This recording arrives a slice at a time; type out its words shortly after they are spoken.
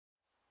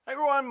Hi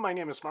everyone, my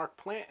name is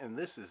MarkPlante and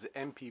this is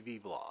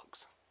MPV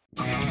Vlogs.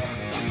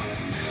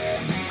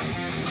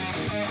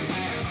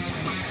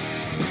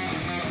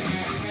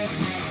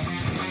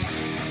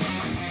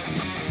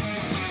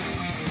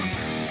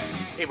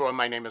 Hey everyone,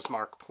 my name is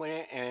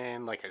MarkPlante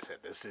and like I said,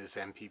 this is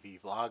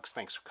MPV Vlogs.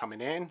 Thanks for coming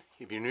in.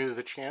 If you're new to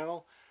the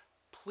channel,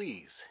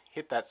 please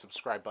hit that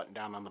subscribe button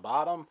down on the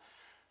bottom.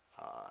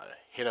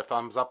 Hit a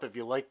thumbs up if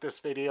you like this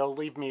video.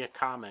 Leave me a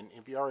comment.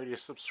 If you're already a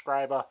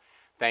subscriber,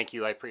 thank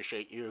you. I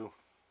appreciate you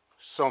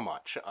so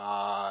much.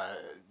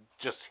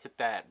 Just hit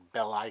that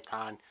bell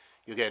icon.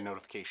 You'll get a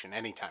notification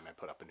anytime I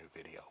put up a new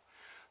video.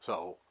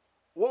 So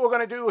what we're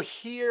going to do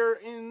here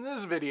in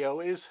this video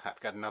is, I've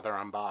got another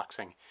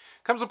unboxing.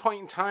 Comes a point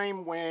in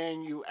time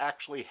when you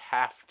actually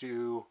have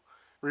to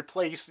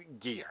replace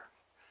gear.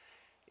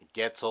 It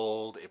gets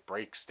old, it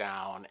breaks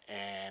down,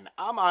 and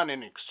I'm on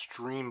an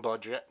extreme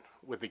budget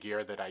with the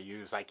gear that I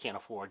use. I can't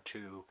afford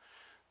to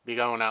be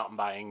going out and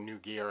buying new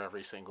gear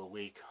every single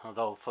week.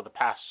 Although for the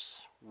past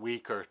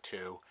week or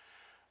two,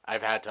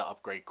 I've had to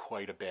upgrade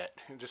quite a bit.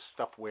 Just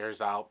stuff wears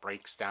out,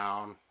 breaks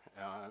down.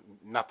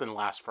 Nothing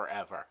lasts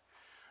forever.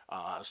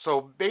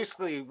 So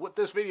basically what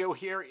this video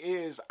here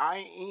is,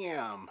 I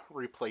am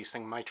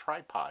replacing my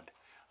tripod.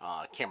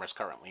 Camera's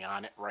currently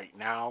on it right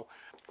now.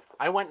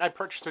 I went and I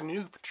purchased a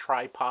new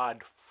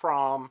tripod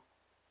from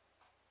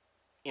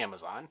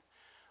Amazon.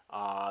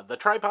 The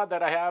tripod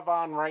that I have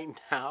on right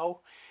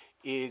now,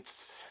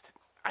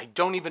 I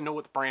don't even know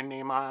what the brand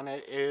name on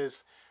it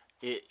is.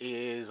 It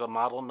is a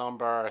model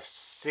number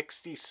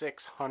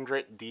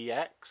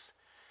 6600DX.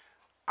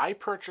 I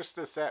purchased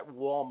this at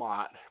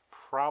Walmart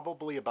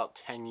probably about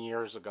 10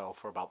 years ago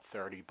for about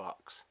 30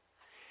 bucks.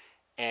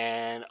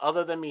 And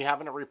other than me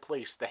having to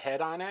replace the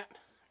head on it,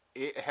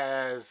 it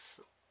has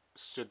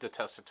stood the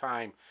test of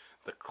time.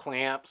 The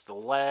clamps, the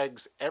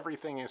legs,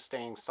 everything is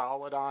staying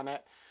solid on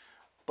it.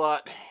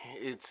 But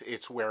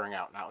it's wearing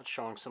out now. It's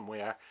showing some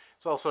wear.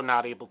 It's also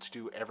not able to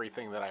do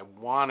everything that I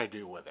want to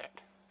do with it.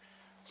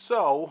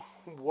 So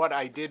what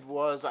I did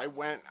was I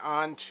went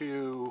on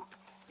to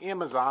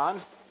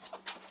Amazon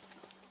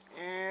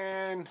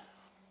and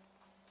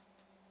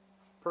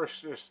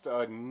purchased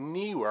a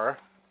Neewer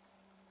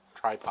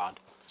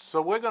tripod.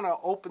 So we're going to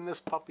open this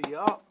puppy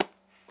up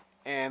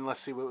and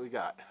let's see what we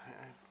got.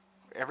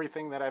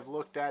 Everything that I've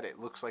looked at, it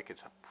looks like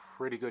it's a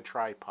pretty good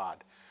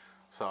tripod.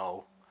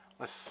 So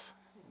let's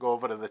go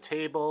over to the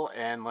table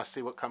and let's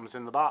see what comes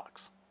in the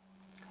box.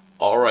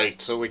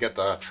 Alright, so we got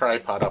the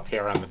tripod up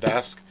here on the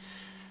desk.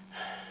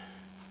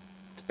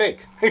 It's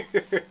big.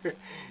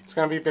 It's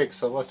going to be big,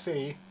 so let's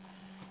see.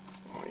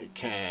 We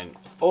can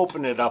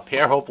open it up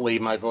here. Hopefully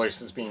my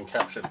voice is being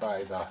captured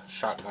by the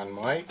shotgun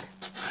mic.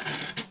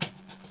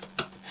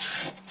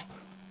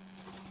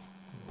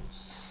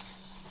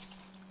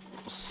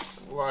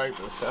 Slide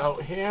this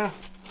out here.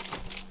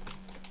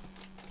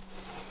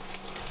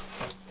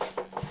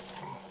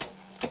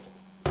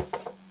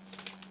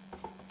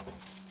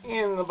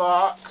 In the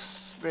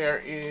box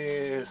there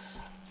is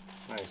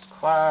nice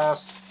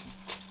clasp,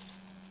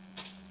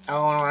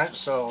 Allen wrench,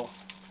 so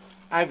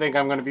I think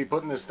I'm going to be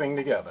putting this thing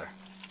together.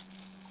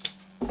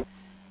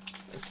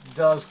 This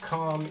does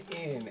come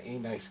in a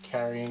nice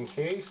carrying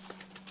case.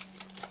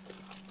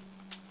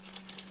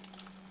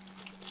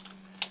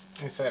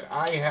 Like I said,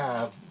 I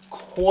have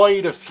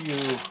quite a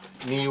few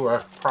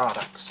Neewer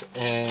products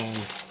and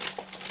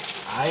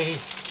I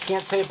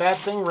can't say a bad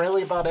thing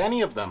really about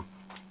any of them.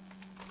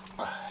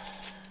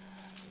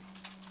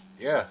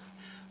 Yeah,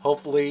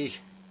 hopefully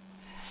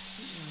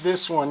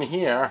this one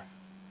here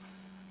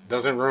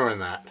doesn't ruin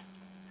that.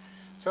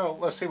 So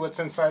let's see what's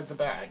inside the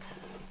bag.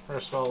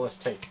 First of all, let's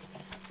take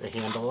the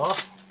handle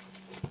off.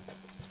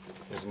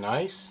 It's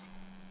nice.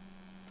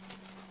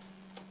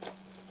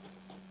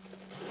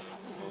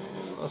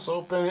 And let's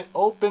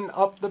open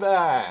up the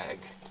bag.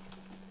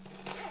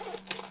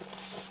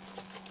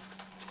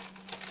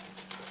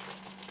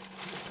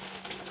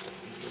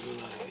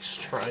 Nice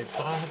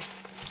tripod.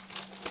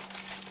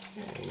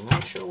 Okay,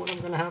 not sure what I'm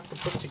going to have to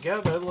put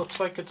together. It looks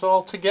like it's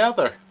all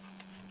together.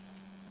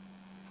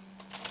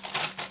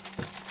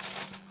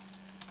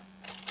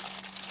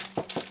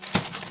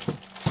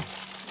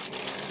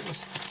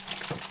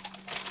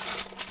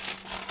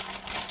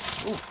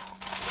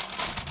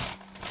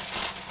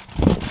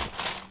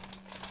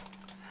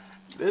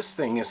 This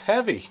thing is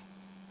heavy.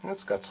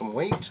 It's got some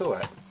weight to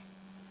it.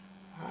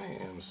 I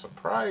am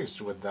surprised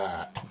with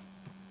that.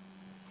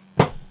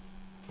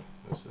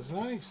 This is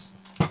nice.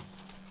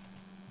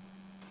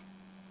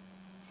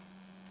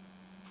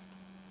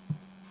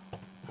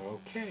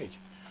 Okay.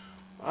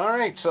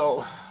 Alright,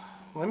 so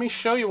let me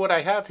show you what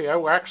I have here.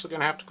 We're actually going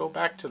to have to go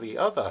back to the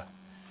other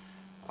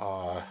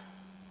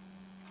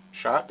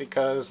shot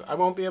because I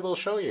won't be able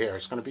to show you here.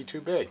 It's going to be too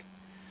big.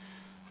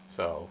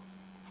 So,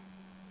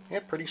 yeah,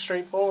 pretty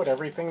straightforward,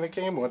 everything that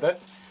came with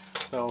it.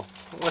 So,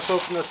 let's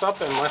open this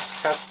up and let's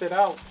test it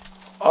out.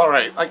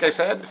 Alright, like I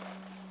said,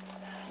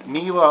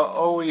 Neewer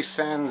always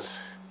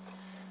sends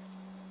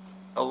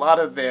a lot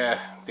of their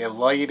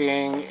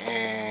lighting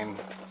and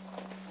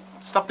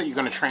stuff that you're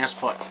going to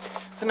transport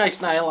The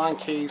nice nylon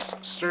case,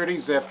 sturdy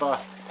zipper,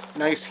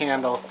 nice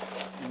handle,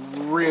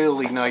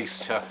 really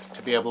nice to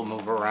be able to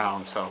move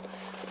around. So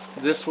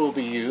this will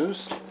be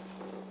used.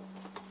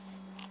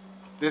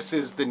 This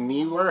is the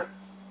Neewer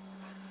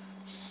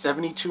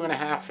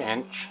 72.5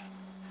 inch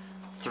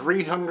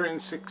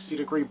 360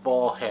 degree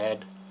ball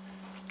head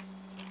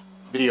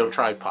video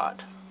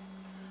tripod.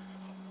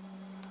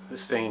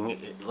 This thing,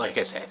 like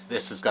I said,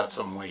 this has got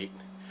some weight.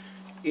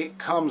 It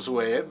comes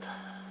with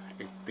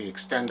the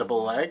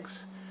extendable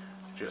legs.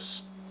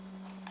 Just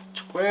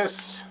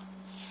twist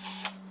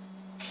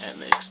and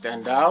they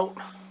extend out.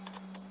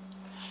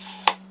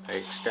 They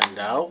extend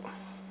out.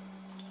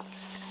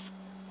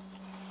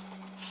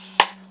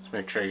 Just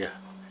make sure you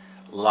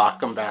lock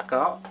them back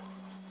up.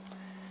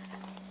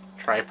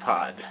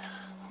 Tripod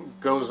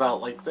goes out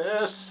like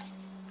this.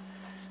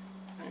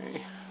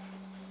 Okay.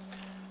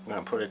 I'm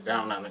going to put it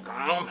down on the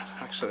ground.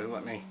 Actually,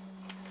 let me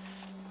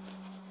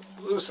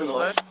loosen the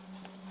leg.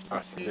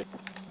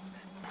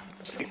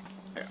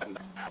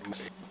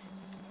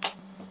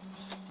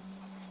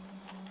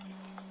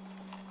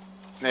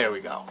 There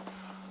we go.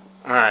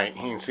 Alright,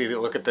 you can see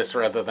that. Look at this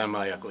rather than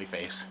my ugly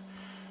face.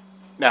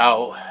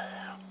 Now,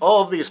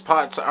 all of these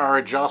pots are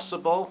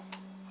adjustable.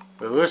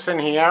 We loosen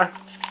here.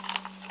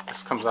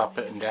 This comes up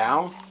and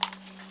down.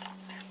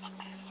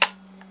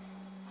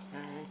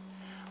 Okay.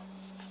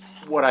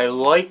 What I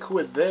like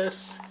with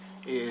this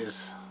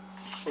is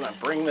I'm going to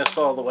bring this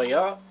all the way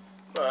up,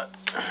 but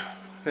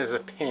there's a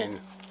pin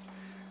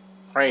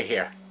right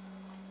here.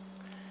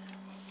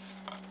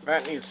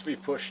 That needs to be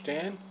pushed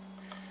in.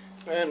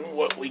 And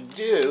what we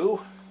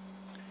do,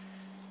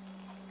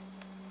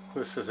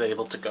 this is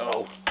able to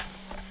go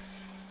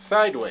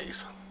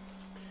sideways.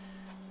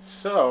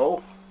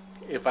 So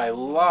if I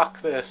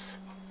lock this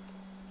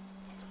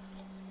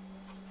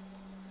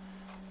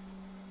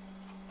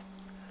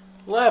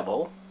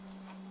level,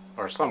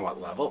 or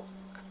somewhat level,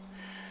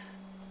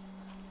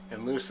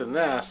 and loosen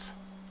this,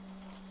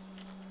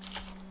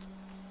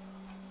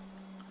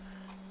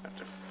 I have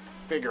to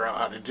figure out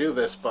how to do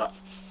this, but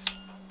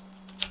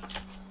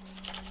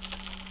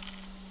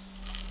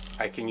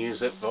I can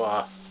use it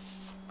for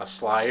a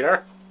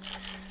slider.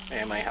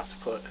 I might have to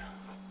put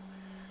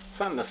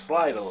something to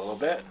slide a little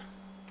bit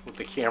with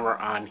the camera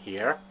on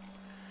here.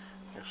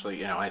 Actually,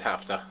 you know, I'd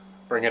have to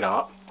bring it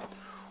up.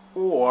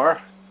 Or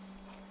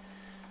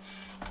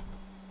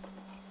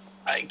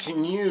I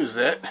can use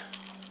it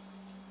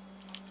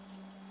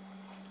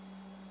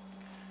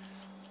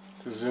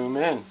to zoom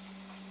in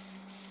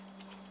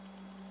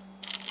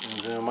and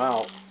zoom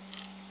out.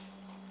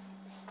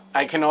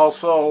 I can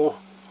also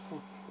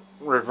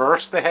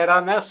reverse the head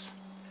on this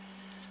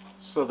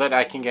so that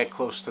I can get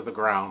close to the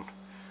ground.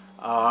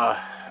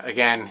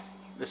 Again,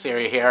 this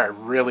area here, I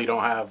really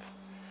don't have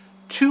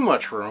too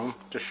much room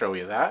to show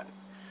you that.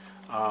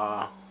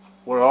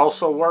 What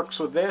also works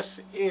with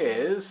this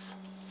is,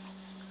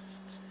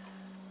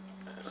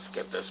 let's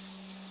get this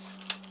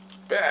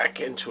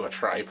back into a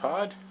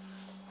tripod.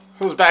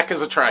 It goes back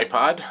as a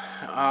tripod.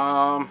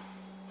 The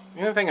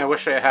other thing I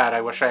wish I had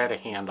a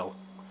handle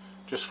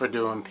just for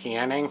doing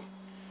panning.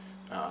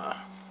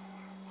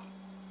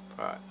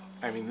 But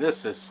I mean,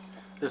 this is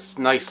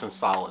nice and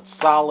solid.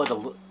 Solid,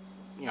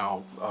 you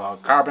know,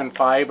 carbon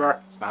fiber.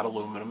 It's not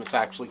aluminum. It's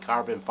actually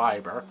carbon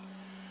fiber.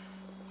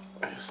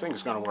 This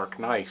thing's going to work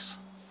nice.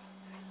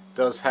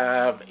 Does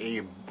have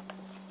a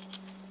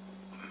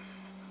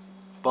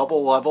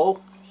bubble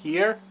level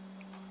here,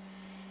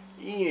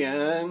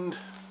 and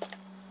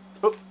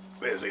oh,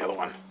 there's the other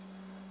one.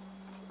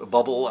 The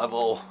bubble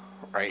level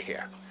right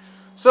here.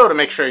 So to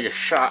make sure your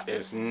shot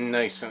is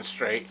nice and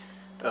straight.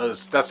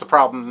 That's the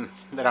problem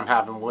that I'm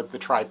having with the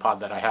tripod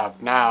that I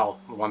have now,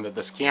 the one that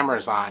this camera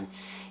is on,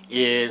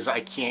 is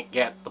I can't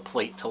get the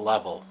plate to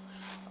level.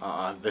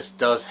 This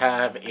does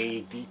have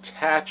a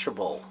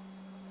detachable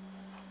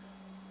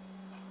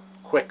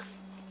quick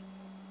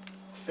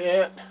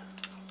fit,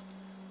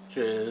 which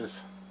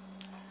is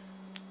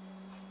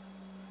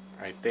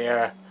right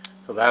there.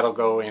 So that'll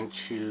go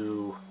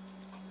into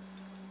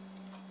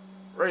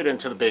right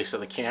into the base of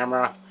the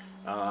camera.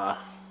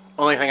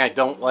 Only thing I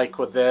don't like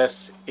with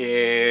this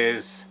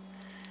is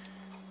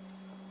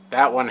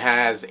that one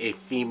has a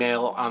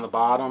female on the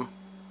bottom.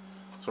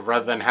 So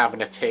rather than having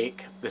to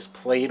take this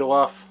plate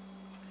off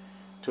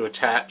to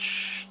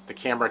attach the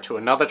camera to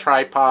another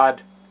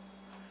tripod,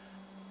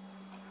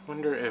 I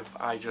wonder if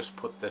I just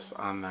put this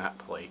on that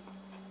plate.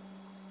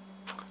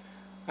 I'm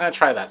going to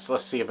try that, so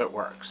let's see if it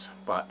works.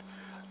 But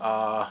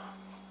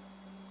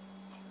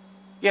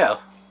yeah.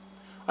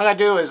 What I'm going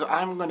to do is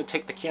I'm going to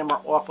take the camera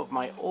off of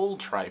my old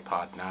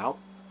tripod now,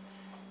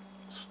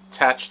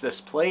 attach this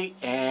plate,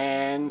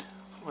 and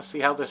let's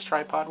see how this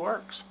tripod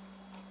works.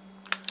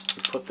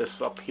 Put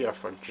this up here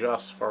for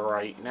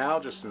right now,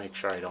 just to make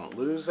sure I don't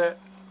lose it.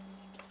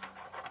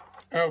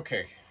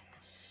 Okay,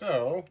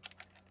 so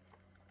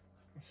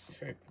let's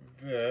take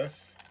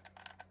this.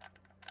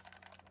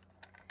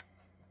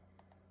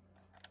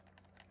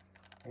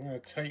 I'm going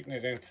to tighten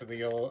it into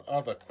the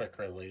other quick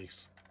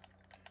release,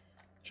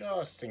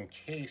 just in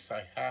case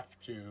I have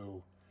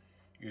to,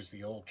 use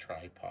the old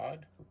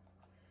tripod.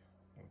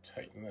 I'll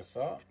tighten this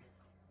up.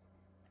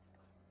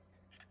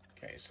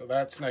 Okay, so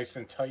that's nice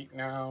and tight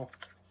now.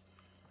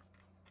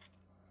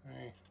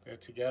 Okay, they're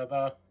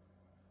together.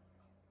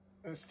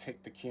 Let's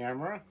take the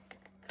camera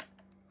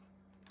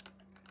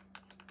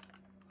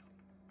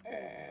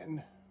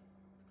and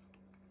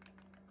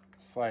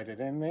slide it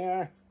in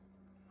there.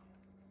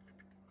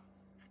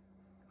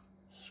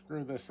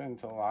 Screw this in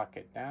to lock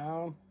it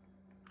down.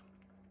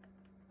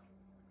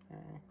 Okay.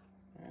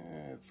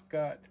 It's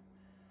got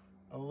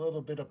a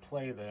little bit of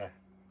play there.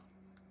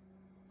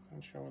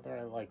 Not sure whether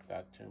I like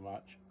that too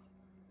much.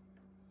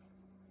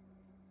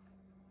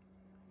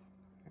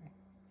 Okay.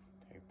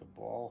 Take the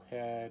ball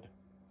head.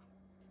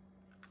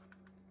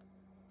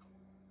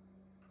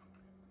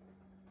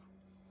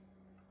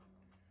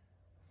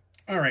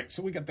 All right,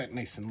 so we got that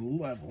nice and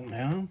level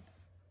now.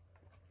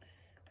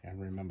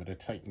 And remember to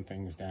tighten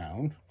things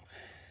down.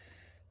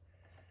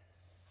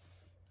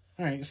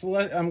 All right, so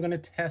I'm going to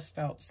test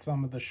out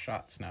some of the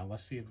shots now.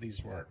 Let's see if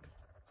these work.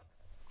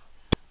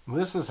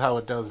 This is how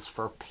it does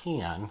for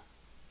pan.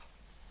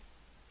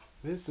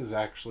 This is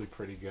actually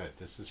pretty good.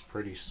 This is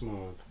pretty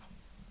smooth.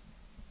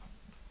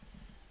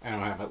 I don't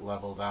have it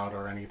leveled out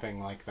or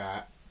anything like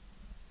that,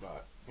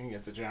 but you can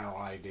get the general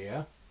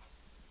idea.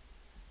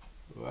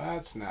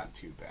 That's not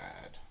too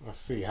bad. Let's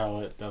see how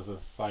it does a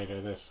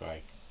slider this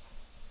way.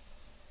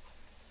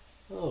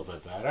 A little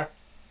bit better.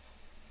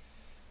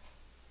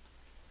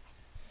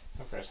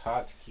 It's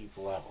hard to keep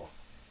level.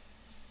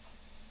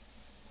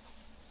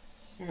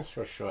 I guess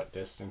for a short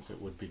distance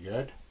it would be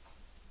good.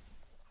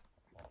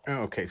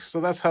 Okay, so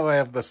that's how I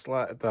have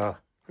the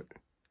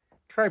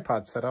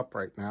tripod set up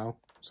right now,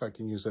 so I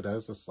can use it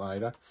as a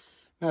slider.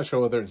 Not sure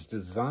whether it's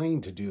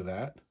designed to do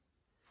that,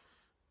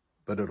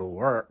 but it'll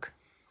work.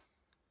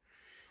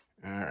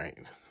 All right,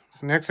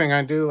 so next thing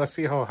I do, let's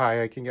see how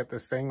high I can get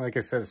this thing. Like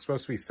I said, it's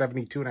supposed to be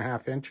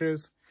 72.5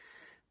 inches.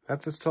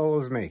 That's as tall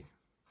as me.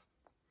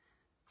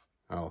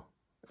 Oh,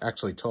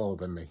 actually taller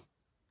than me.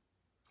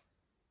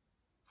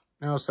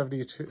 No,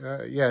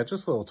 72, yeah,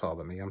 just a little taller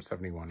than me. I'm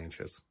 71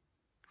 inches.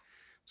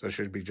 So it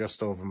should be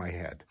just over my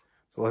head.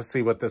 So let's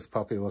see what this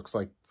puppy looks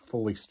like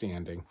fully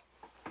standing.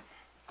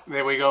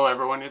 There we go,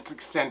 everyone. It's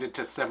extended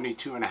to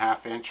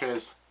 72.5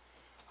 inches.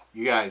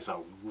 You guys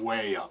are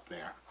way up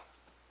there.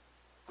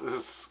 This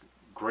is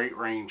great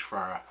range for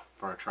a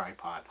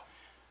tripod.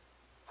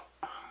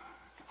 To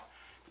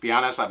be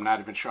honest, I'm not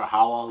even sure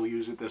how I'll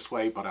use it this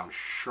way, but I'm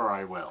sure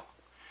I will.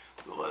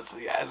 So let's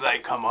see, as I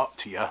come up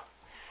to you, I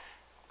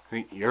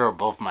think you're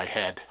above my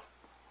head.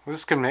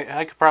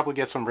 I could probably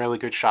get some really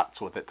good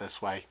shots with it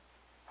this way.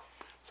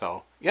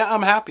 So, yeah,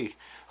 I'm happy.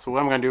 So what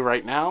I'm going to do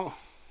right now,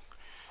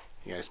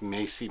 you guys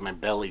may see my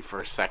belly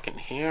for a second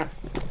here.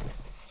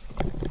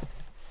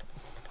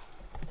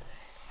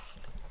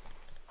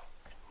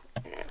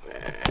 And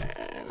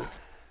then,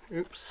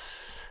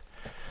 oops,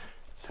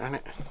 darn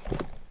it.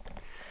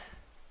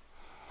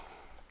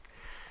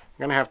 I'm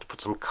going to have to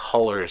put some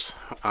colors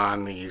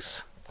on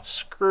these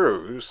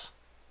screws.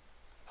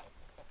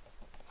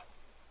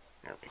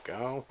 There we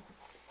go.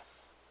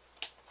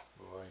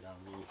 Light on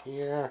me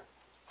here.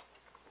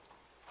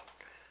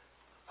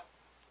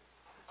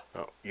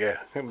 Oh, yeah,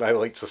 my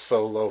lights are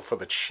so low for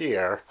the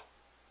chair.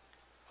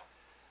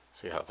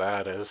 See how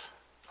that is.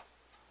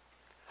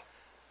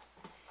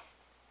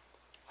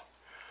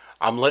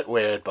 I'm lit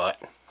weird,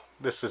 but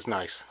this is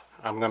nice.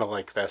 I'm going to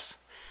like this.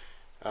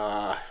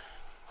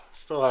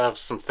 Still have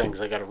some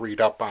things I got to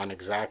read up on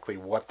exactly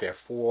what they're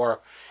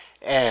for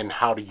and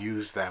how to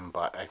use them,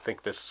 but I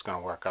think this is going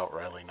to work out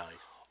really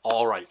nice.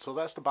 All right, so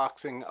that's the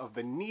boxing of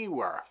the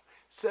Neewer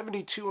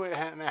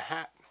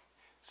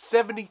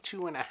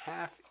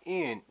 72.5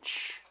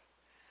 inch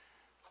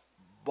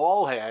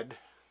ball head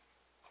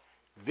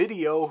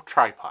video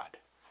tripod.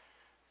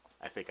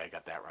 I think I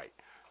got that right.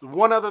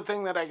 One other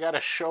thing that I got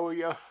to show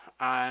you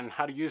on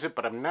how to use it,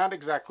 but I'm not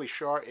exactly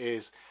sure,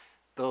 is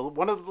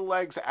one of the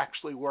legs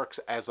actually works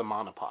as a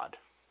monopod.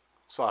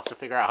 So I'll have to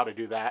figure out how to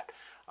do that.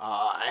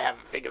 I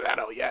haven't figured that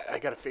out yet. I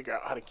got to figure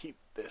out how to keep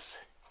this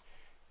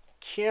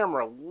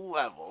camera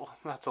level.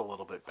 That's a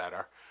little bit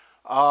better.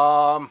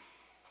 A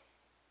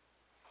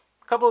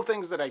couple of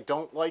things that I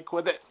don't like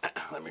with it.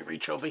 Let me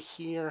reach over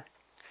here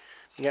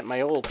and get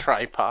my old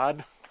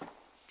tripod.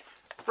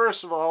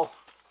 First of all,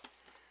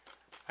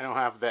 I don't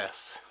have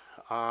this.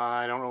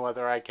 I don't know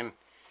whether I can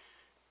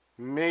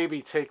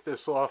maybe take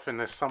this off and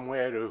there's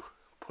somewhere to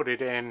put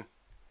it in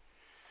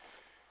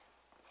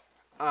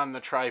on the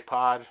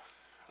tripod.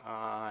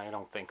 I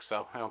don't think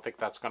so. I don't think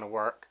that's going to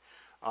work.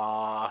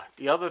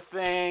 The other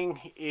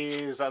thing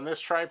is on this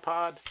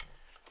tripod,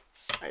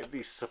 I have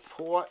these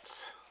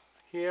supports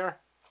here.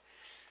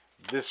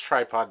 This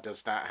tripod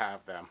does not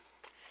have them.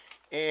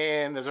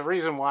 And there's a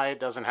reason why it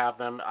doesn't have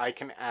them. I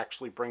can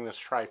actually bring this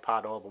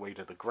tripod all the way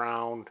to the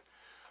ground.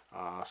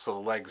 So the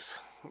legs,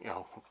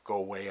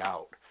 go way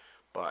out.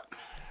 But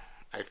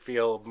I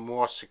feel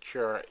more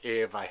secure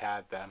if I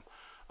had them.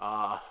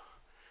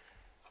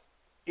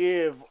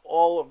 If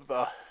all of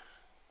the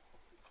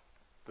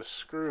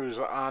screws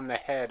on the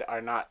head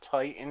are not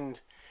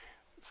tightened,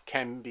 This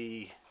can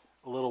be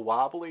a little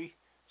wobbly.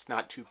 It's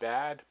not too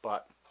bad,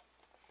 but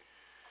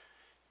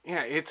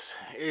yeah, it's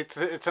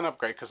an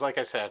upgrade because, like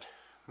I said,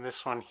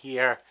 this one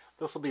here,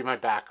 this will be my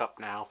backup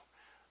now.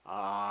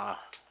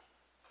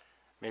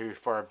 Maybe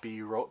for a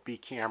B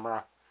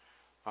camera,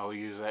 I'll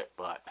use it,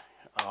 but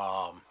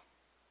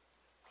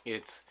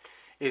it's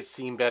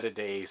seen better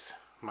days.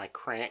 My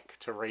crank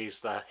to raise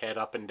the head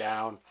up and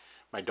down,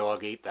 my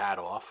dog ate that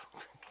off.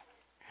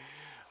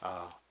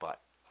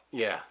 But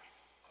yeah,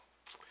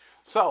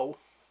 so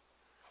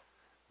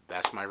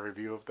that's my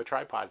review of the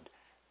tripod.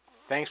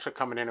 Thanks for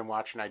coming in and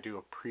watching. I do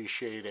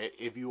appreciate it.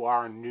 If you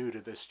are new to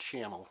this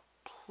channel,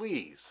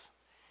 please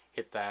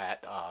hit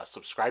that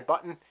subscribe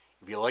button.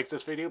 If you like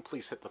this video,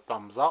 please hit the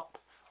thumbs up.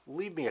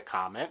 Leave me a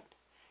comment.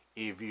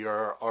 If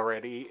you're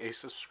already a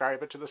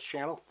subscriber to this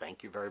channel,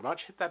 thank you very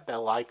much. Hit that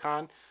bell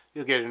icon.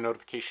 You'll get a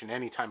notification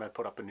anytime I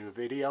put up a new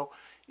video.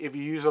 If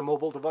you use a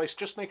mobile device,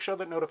 just make sure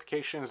that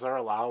notifications are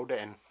allowed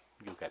and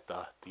you'll get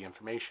the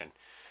information.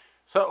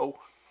 So,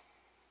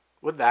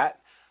 with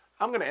that,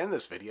 I'm going to end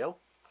this video.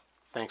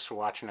 Thanks for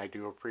watching. I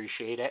do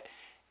appreciate it.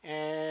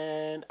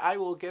 And I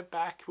will get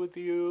back with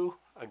you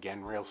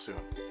again real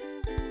soon.